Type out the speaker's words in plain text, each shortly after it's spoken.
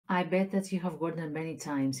I bet that you have wondered many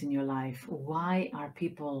times in your life, why are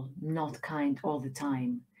people not kind all the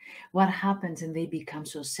time? What happens and they become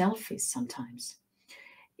so selfish sometimes?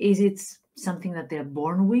 Is it something that they're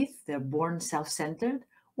born with, they're born self-centered,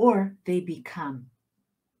 or they become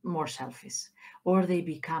more selfish, or they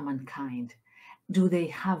become unkind? Do they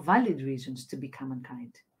have valid reasons to become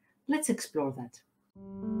unkind? Let's explore that.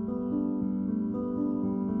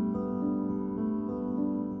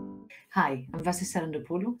 Hi, I'm Vasi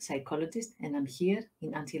Sarandopoulou, psychologist, and I'm here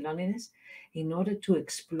in AntiLoneliness in order to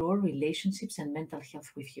explore relationships and mental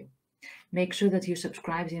health with you. Make sure that you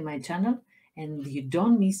subscribe to my channel and you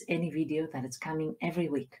don't miss any video that is coming every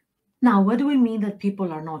week. Now, what do we mean that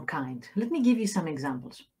people are not kind? Let me give you some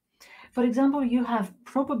examples. For example, you have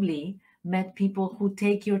probably met people who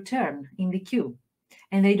take your turn in the queue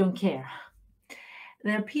and they don't care.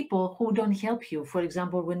 There are people who don't help you, for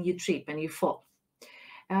example, when you trip and you fall.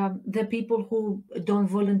 There are people who don't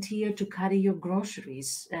volunteer to carry your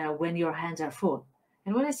groceries when your hands are full.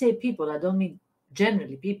 And when I say people, I don't mean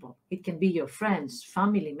generally people. It can be your friends,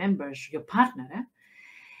 family members, your partner.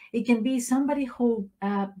 It can be somebody who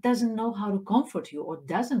doesn't know how to comfort you or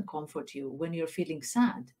doesn't comfort you when you're feeling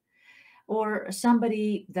sad. Or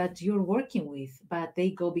somebody that you're working with, but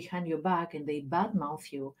they go behind your back and they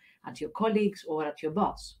badmouth you at your colleagues or at your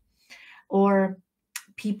boss. Or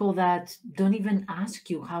people that don't even ask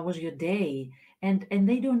you how was your day, and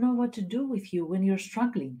they don't know what to do with you when you're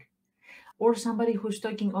struggling. Or somebody who's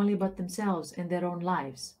talking only about themselves and their own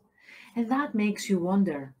lives. And that makes you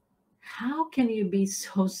wonder, how can you be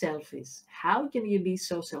so selfish? How can you be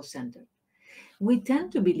so self-centered? We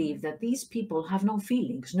tend to believe that these people have no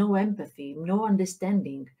feelings, no empathy, no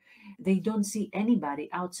understanding. They don't see anybody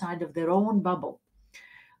outside of their own bubble.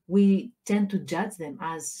 We tend to judge them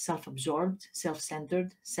as self-absorbed,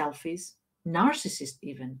 self-centered, selfish, narcissist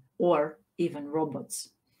even, or even robots.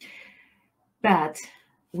 But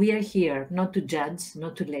we are here not to judge,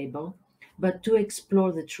 not to label, but to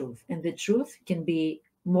explore the truth. And the truth can be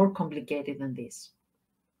more complicated than this.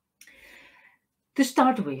 To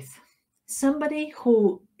start with, somebody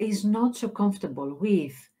who is not so comfortable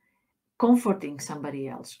with comforting somebody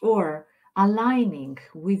else or aligning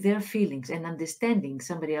with their feelings and understanding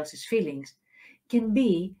somebody else's feelings can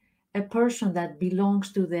be a person that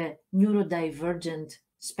belongs to the neurodivergent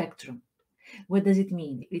spectrum. What does it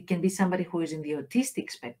mean? It can be somebody who is in the autistic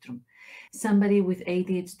spectrum, somebody with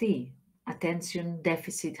ADHD, attention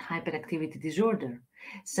deficit hyperactivity disorder,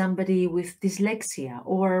 somebody with dyslexia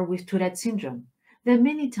or with Tourette syndrome. There are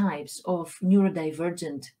many types of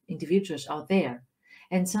neurodivergent individuals out there,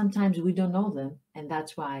 and sometimes we don't know them, and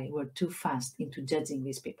that's why we're too fast into judging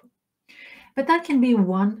these people. But that can be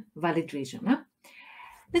one valid reason. Huh?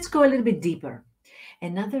 Let's go a little bit deeper.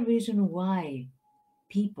 Another reason why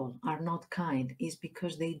people are not kind is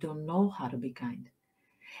because they don't know how to be kind.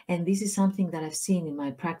 And this is something that I've seen in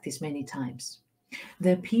my practice many times.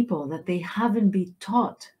 There are people that they haven't been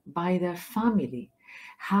taught by their family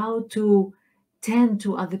how to tend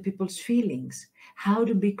to other people's feelings, how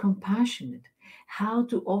to be compassionate, how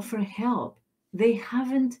to offer help. They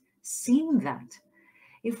haven't seen that.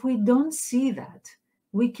 If we don't see that,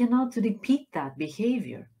 we cannot repeat that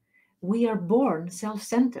behavior. We are born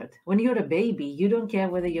self-centered. When you're a baby, you don't care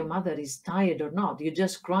whether your mother is tired or not. You're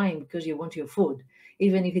just crying because you want your food,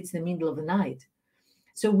 even if it's the middle of the night.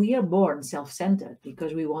 So we are born self-centered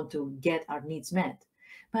because we want to get our needs met.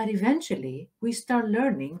 But eventually, we start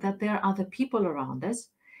learning that there are other people around us,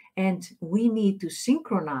 and we need to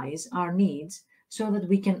synchronize our needs so that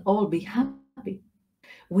we can all be happy.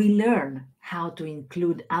 We learn how to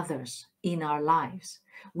include others in our lives.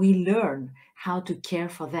 We learn how to care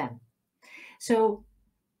for them. So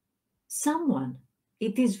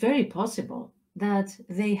it is very possible that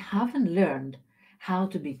they haven't learned how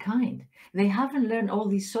to be kind. They haven't learned all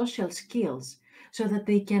these social skills so that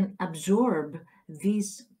they can absorb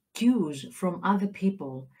these cues from other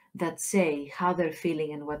people that say how they're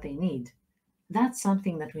feeling and what they need. That's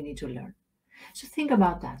something that we need to learn. So think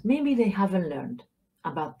about that. Maybe they haven't learned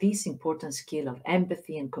about this important skill of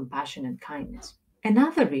empathy and compassion and kindness.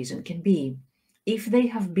 Another reason can be if they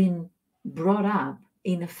have been brought up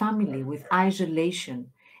in a family with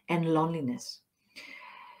isolation and loneliness.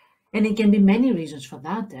 And it can be many reasons for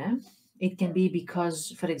that. It can be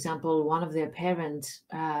because, for example, one of their parents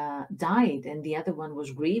died and the other one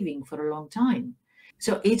was grieving for a long time.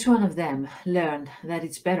 So each one of them learned that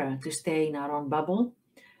it's better to stay in our own bubble,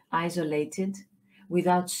 isolated,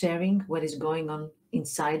 without sharing what is going on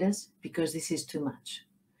inside us, because this is too much.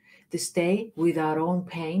 To stay with our own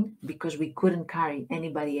pain because we couldn't carry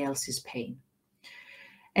anybody else's pain.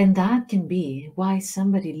 And that can be why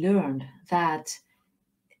somebody learned that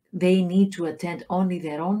They need to attend only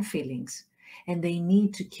their own feelings, and they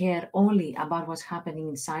need to care only about what's happening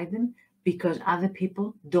inside them because other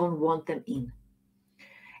people don't want them in.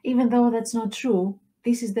 Even though that's not true,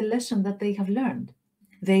 this is the lesson that they have learned.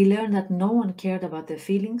 They learned that no one cared about their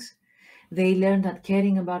feelings. They learned that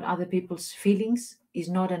caring about other people's feelings is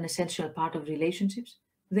not an essential part of relationships.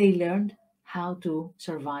 They learned how to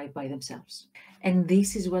survive by themselves. And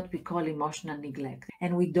this is what we call emotional neglect.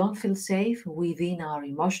 And we don't feel safe within our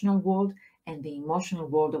emotional world and the emotional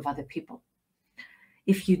world of other people.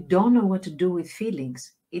 If you don't know what to do with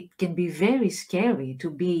feelings, it can be very scary to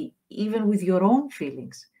be even with your own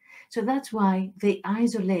feelings. So that's why they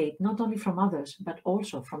isolate not only from others, but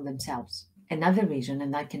also from themselves. Another reason,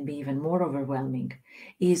 and that can be even more overwhelming,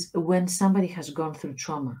 is when somebody has gone through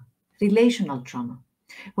trauma, relational trauma,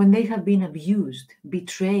 when they have been abused,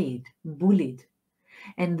 betrayed, bullied,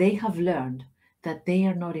 and they have learned that they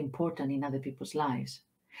are not important in other people's lives.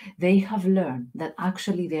 They have learned that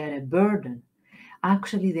actually they are a burden.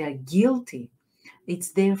 Actually, they are guilty.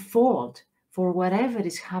 It's their fault for whatever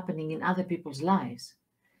is happening in other people's lives.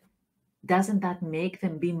 Doesn't that make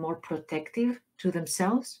them be more protective to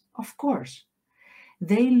themselves? Of course.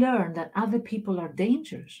 They learn that other people are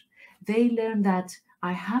dangerous. They learn that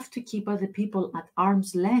I have to keep other people at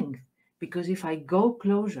arm's length because if I go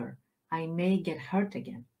closer, I may get hurt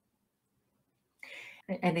again.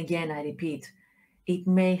 And again, I repeat, it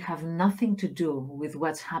may have nothing to do with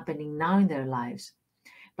what's happening now in their lives,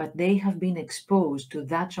 but they have been exposed to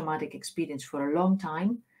that traumatic experience for a long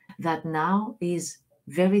time that now is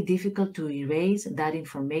very difficult to erase that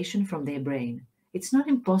information from their brain. It's not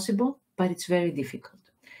impossible, but it's very difficult.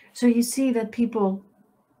 So you see that people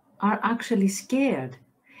are actually scared.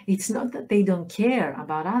 It's not that they don't care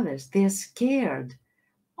about others. They're scared,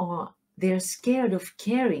 or they're scared of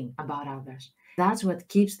caring about others. That's what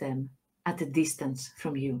keeps them at a distance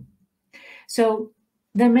from you. So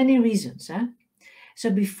there are many reasons. So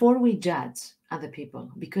before we judge other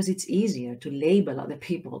people, because it's easier to label other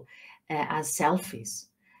people as selfish,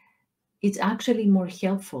 it's actually more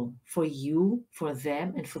helpful for you, for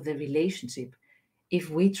them, and for the relationship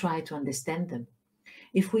if we try to understand them,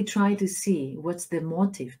 if we try to see what's the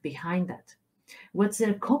motive behind that, what's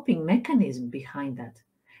their coping mechanism behind that.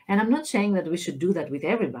 And I'm not saying that we should do that with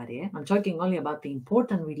everybody. I'm talking only about the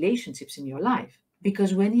important relationships in your life.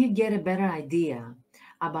 Because when you get a better idea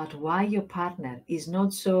about why your partner is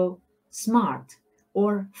not so smart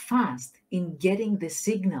or fast in getting the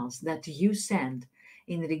signals that you send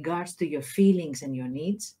in regards to your feelings and your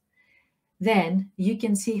needs, then you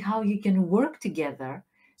can see how you can work together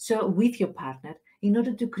so with your partner in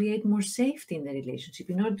order to create more safety in the relationship,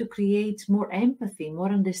 in order to create more empathy,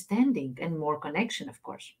 more understanding, and more connection, of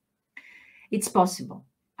course. It's possible.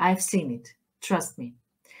 I've seen it. Trust me.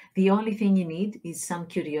 The only thing you need is some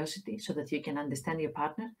curiosity so that you can understand your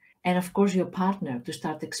partner, and of course, your partner to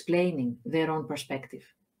start explaining their own perspective.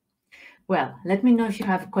 Well, let me know if you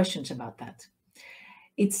have questions about that.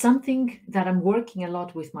 It's something that I'm working a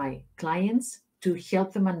lot with my clients to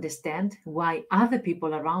help them understand why other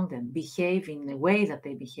people around them behave in the way that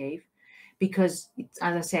they behave. Because,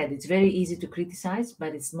 as I said, it's very easy to criticize,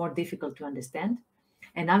 but it's more difficult to understand.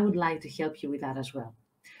 And I would like to help you with that as well.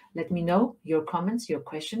 Let me know your comments, your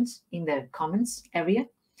questions in the comments area.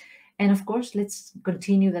 And of course, let's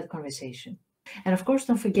continue that conversation. And of course,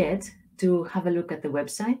 don't forget to have a look at the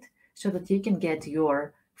website so that you can get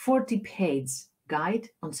your 40-page guide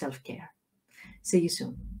on self-care. See you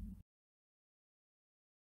soon.